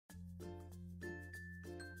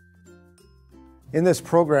In this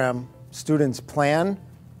program, students plan,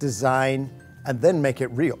 design, and then make it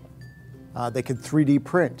real. They can 3D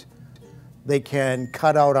print. They can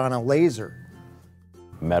cut out on a laser.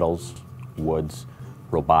 Metals, woods,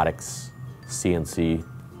 robotics, CNC,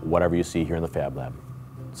 whatever you see here in the Fab Lab.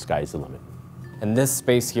 Sky's the limit. And this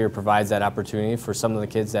space here provides that opportunity for some of the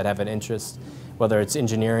kids that have an interest, whether it's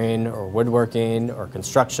engineering or woodworking or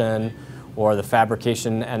construction or the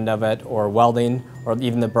fabrication end of it or welding or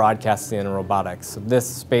even the broadcasting and robotics. So this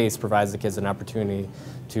space provides the kids an opportunity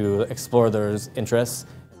to explore those interests.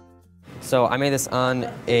 So I made this on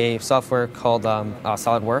a software called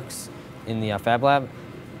SolidWorks in the Fab Lab.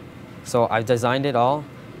 So I designed it all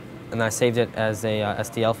and I saved it as a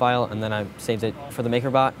STL file, and then I saved it for the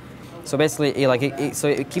MakerBot. So basically,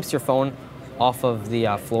 it keeps your phone off of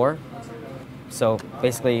the floor. So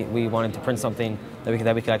basically, we wanted to print something that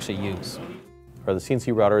we could actually use. For the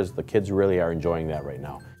CNC routers, the kids really are enjoying that right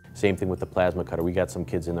now. Same thing with the plasma cutter. We got some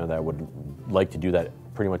kids in there that would like to do that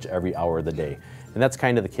pretty much every hour of the day. And that's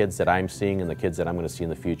kind of the kids that I'm seeing and the kids that I'm going to see in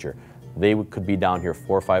the future. They could be down here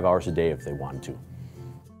 4 or 5 hours a day if they wanted to.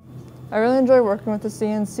 I really enjoy working with the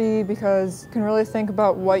CNC because you can really think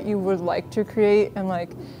about what you would like to create and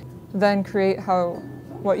then create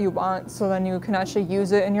what you want, so then you can actually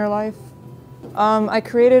use it in your life. I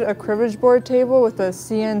created a cribbage board table with a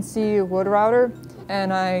CNC wood router,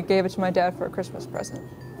 and I gave it to my dad for a Christmas present.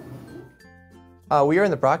 We are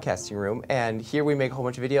in the broadcasting room, and here we make a whole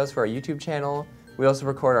bunch of videos for our YouTube channel. We also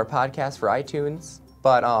record our podcast for iTunes.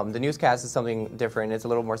 But the newscast is something different. It's a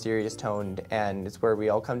little more serious toned, and it's where we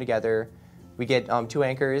all come together. We get 2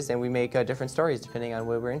 anchors, and we make different stories depending on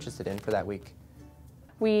what we're interested in for that week.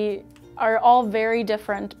 We are all very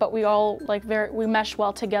different, but we all we mesh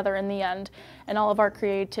well together in the end, and all of our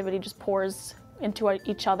creativity just pours into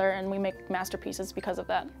each other, and we make masterpieces because of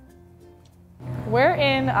that. We're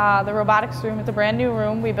in the robotics room. It's a brand new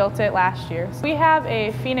room. We built it last year. We have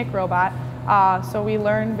a Phoenix robot. So we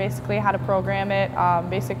learn basically how to program it,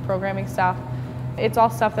 basic programming stuff. It's all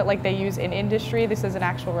stuff that they use in industry. This is an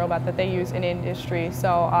actual robot that they use in industry. So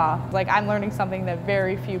I'm learning something that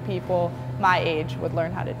very few people my age would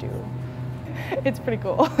learn how to do. It's pretty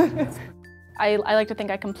cool. I like to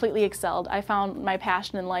think I completely excelled. I found my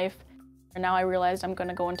passion in life, and now I realized I'm going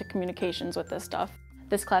to go into communications with this stuff.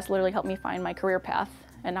 This class literally helped me find my career path,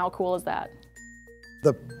 and how cool is that?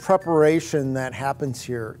 The preparation that happens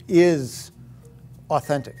here is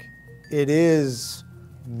authentic. It is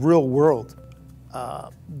real world.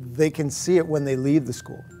 They can see it when they leave the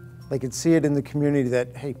school. They can see it in the community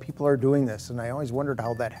that, hey, people are doing this, and I always wondered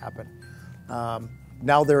how that happened.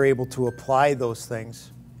 Now they're able to apply those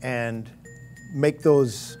things and make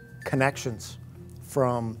those connections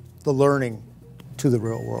from the learning to the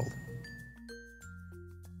real world.